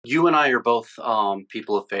you and I are both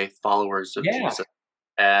people of faith, followers of Yeah, Jesus,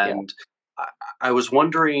 yeah, and I, I was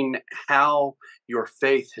wondering how your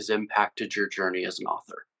faith has impacted your journey as an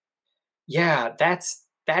author. yeah.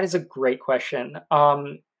 That is a great question,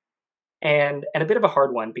 and a bit of a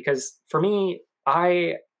hard one because for me,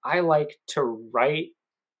 I like to write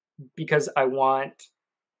because I want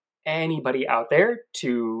anybody out there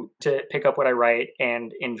to pick up what I write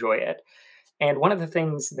and enjoy it. And one of the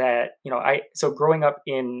things that I so growing up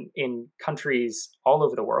in countries all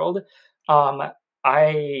over the world, um,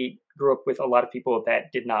 I grew up with a lot of people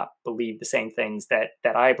that did not believe the same things that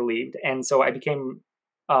I believed, and so I became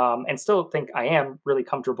and still think I am really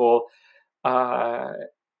comfortable uh,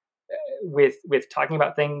 with talking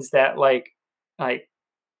about things that like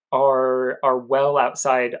are well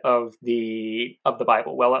outside of the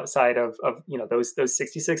Bible, well outside of those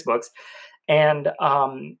 66 books, and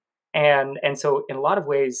and so in a lot of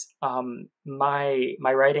ways, my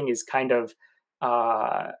writing is kind of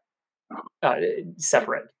uh, uh,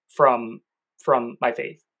 separate from my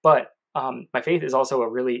faith, but my faith is also a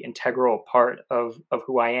really integral part of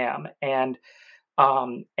who I am, and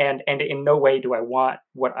in no way do I want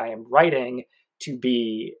what I am writing to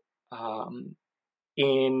be um,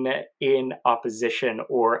 in opposition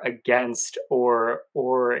or against or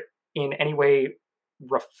in any way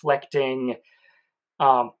reflecting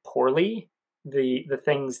poorly the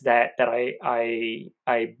things that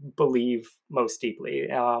I believe most deeply.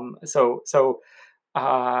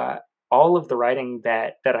 Uh, all of the writing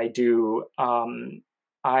that I do,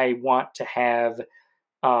 I want to have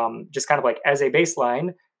just kind of like as a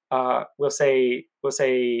baseline. We'll say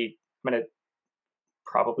I'm going to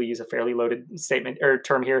probably use a fairly loaded statement or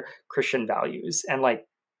term here, Christian values, and like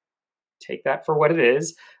take that for what it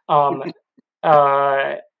is. Um,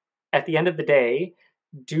 uh, at the end of the day,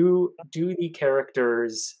 do the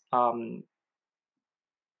characters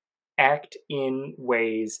act in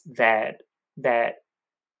ways that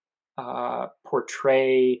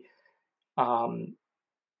portray um,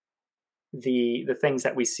 the things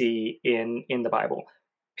that we see in the Bible: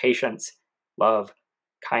 patience, love,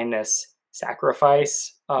 kindness,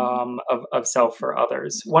 sacrifice of self for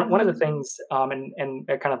others. One of the things, and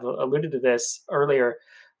I kind of alluded to this earlier.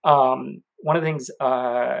 One of the things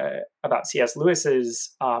about C.S.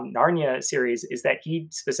 Lewis's Narnia series is that he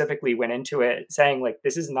specifically went into it saying like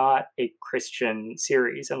this is not a Christian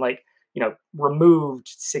series, and like removed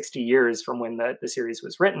 60 years from when the series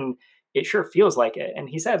was written, it sure feels like it. And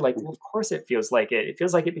he said, like, well, of course it feels like it. It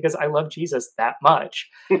feels like it because I love Jesus that much.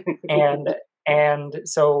 And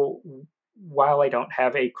so while I don't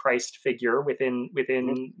have a Christ figure within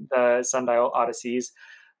the Sundial Odysseys,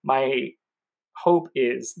 my hope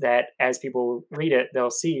is that as people read it,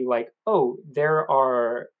 they'll see like, oh, there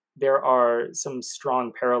are some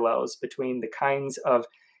strong parallels between the kinds of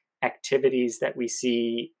activities that we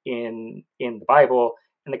see in the Bible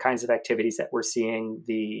and the kinds of activities that we're seeing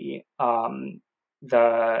the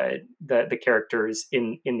characters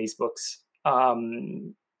in these books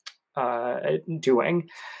doing.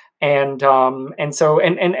 And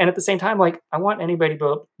at the same time, like I want anybody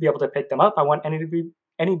to be able to pick them up. I want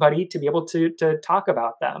anybody to be able to talk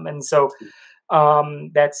about them. And so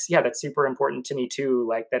that's super important to me too,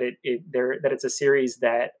 like that it's a series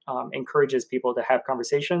that encourages people to have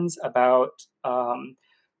conversations about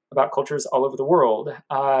cultures all over the world,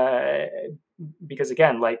 because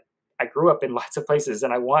again, like I grew up in lots of places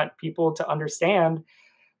and I want people to understand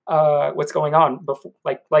what's going on before,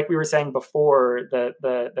 like we were saying before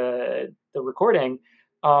the recording.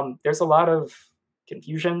 There's a lot of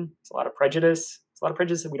confusion, there's a lot of prejudice, there's a lot of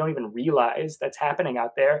prejudice that we don't even realize that's happening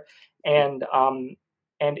out there, and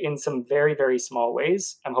in some very very small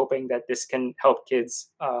ways, I'm hoping that this can help kids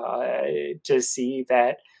to see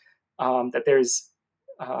that there's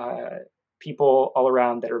uh, people all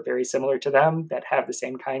around that are very similar to them, that have the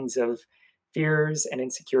same kinds of fears and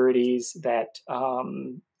insecurities that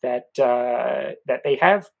they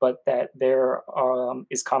have, but that there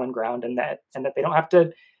is common ground, and that they don't have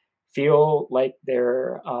to feel like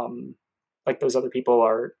they're like those other people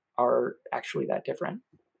are actually that different.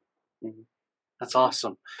 Mhm. That's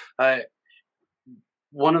awesome. I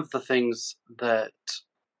One of the things that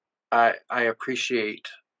I appreciate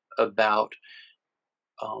about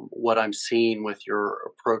what I'm seeing with your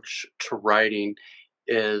approach to writing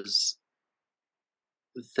is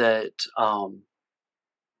that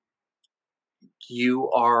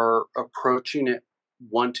you are approaching it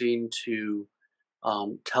wanting to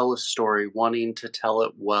tell a story, wanting to tell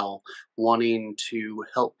it well, wanting to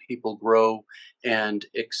help people grow and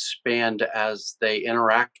expand as they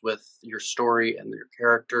interact with your story and your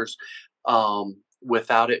characters,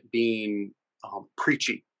 without it being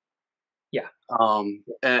preachy. Yeah. Um,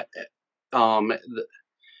 eh,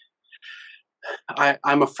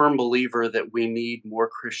 I'm a firm believer that we need more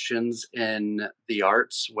Christians in the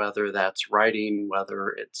arts, whether that's writing, whether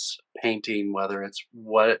it's painting, whether it's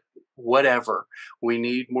whatever. We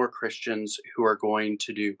need more Christians who are going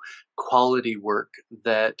to do quality work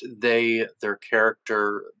that their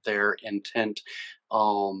character, their intent,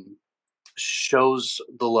 um, shows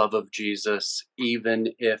the love of Jesus, even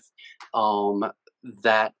if um,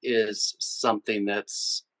 that is something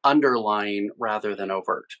that's underlying rather than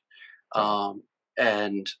overt. Yeah. Um,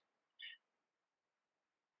 and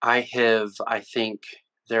I think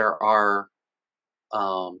there are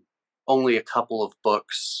um, only a couple of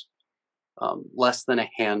books, less than a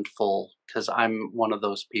handful, because I'm one of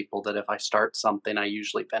those people that if I start something, I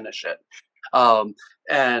usually finish it. Um,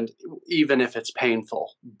 and even if it's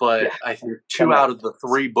painful, but Yeah. I think Done two that. out of the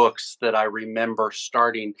three books that I remember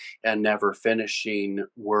starting and never finishing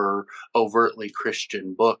were overtly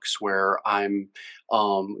Christian books where I'm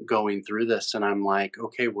going through this and I'm like,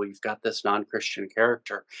 okay, well, you've got this non Christian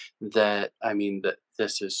character that, I mean, that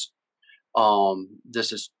this is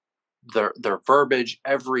their verbiage,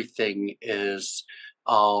 everything is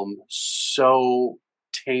so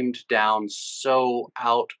tamed down, so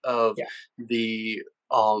out of Yeah. the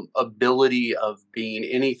ability of being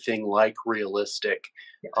anything like realistic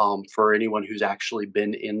Yeah. for anyone who's actually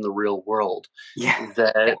been in the real world Yeah. Yeah.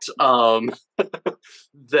 that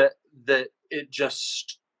that that it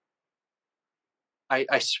just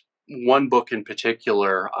one book in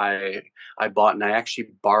particular I bought, and I actually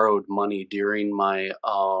borrowed money during my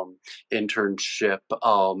internship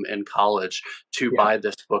in college to Yeah. buy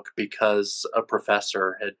this book because a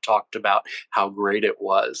professor had talked about how great it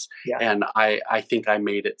was. Yeah. And I think I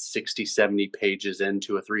made it 60, 70 pages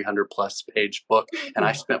into a 300 plus page book, and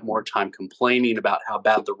I spent more time complaining about how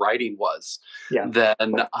bad the writing was Yeah.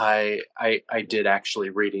 than I did actually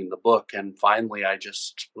reading the book. And finally I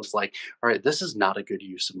just was like, all right, this is not a good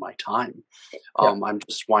use of my time. Yeah. I'm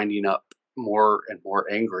just winding up more and more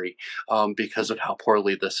angry because of how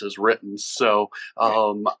poorly this is written. So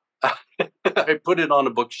I put it on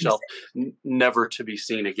a bookshelf, never to be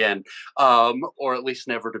seen again, or at least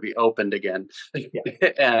never to be opened again. Yeah.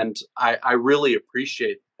 And I really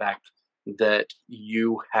appreciate the fact that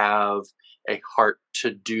you have a heart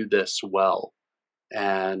to do this well.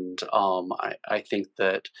 And I think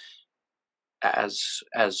that as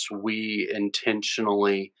we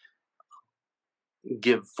intentionally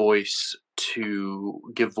give voice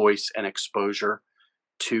and exposure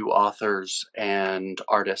to authors and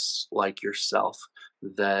artists like yourself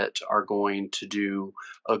that are going to do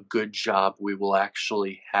a good job, we will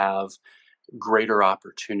actually have greater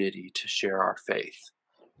opportunity to share our faith.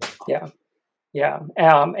 Yeah. Yeah.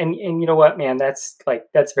 And you know what, man, that's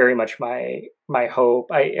very much my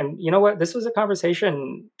hope. And you know what, this was a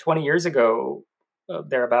conversation 20 years ago,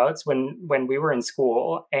 thereabouts, when we were in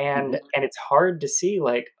school, Mhm. and it's hard to see,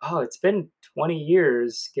 like, oh, it's been 20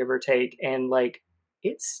 years, give or take, and like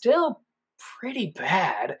it's still pretty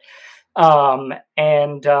bad. And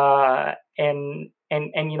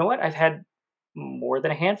you know what? I've had more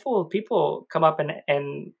than a handful of people come up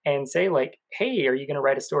and say, like, "Hey, are you going to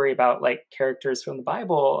write a story about like characters from the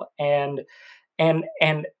Bible?" And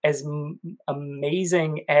as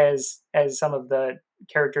amazing as some of the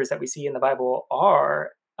characters that we see in the Bible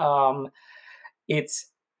are, it's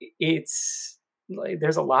it's like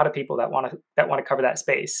there's a lot of people that want to cover that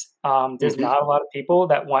space. There's Mhm. not a lot of people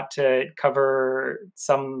that want to cover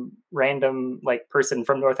some random like person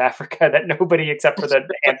from North Africa that nobody except for the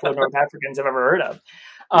handful of North Africans have ever heard of.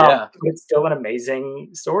 Yeah. But it's still an amazing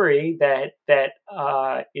story that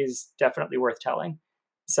is definitely worth telling.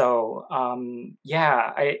 So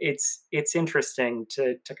yeah, it's interesting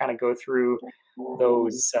to kind of go through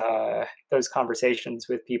those conversations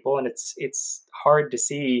with people, and it's hard to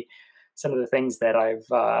see some of the things that I've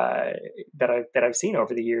seen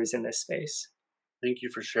over the years in this space. Thank you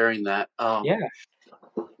for sharing that. Yeah.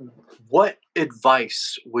 What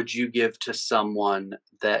advice would you give to someone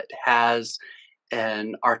that has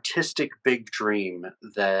an artistic big dream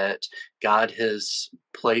that God has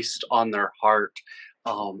placed on their heart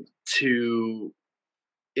to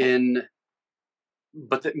in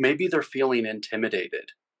but that maybe they're feeling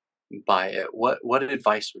intimidated by it. What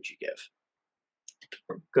advice would you give?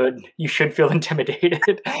 Good. You should feel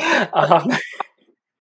intimidated. um,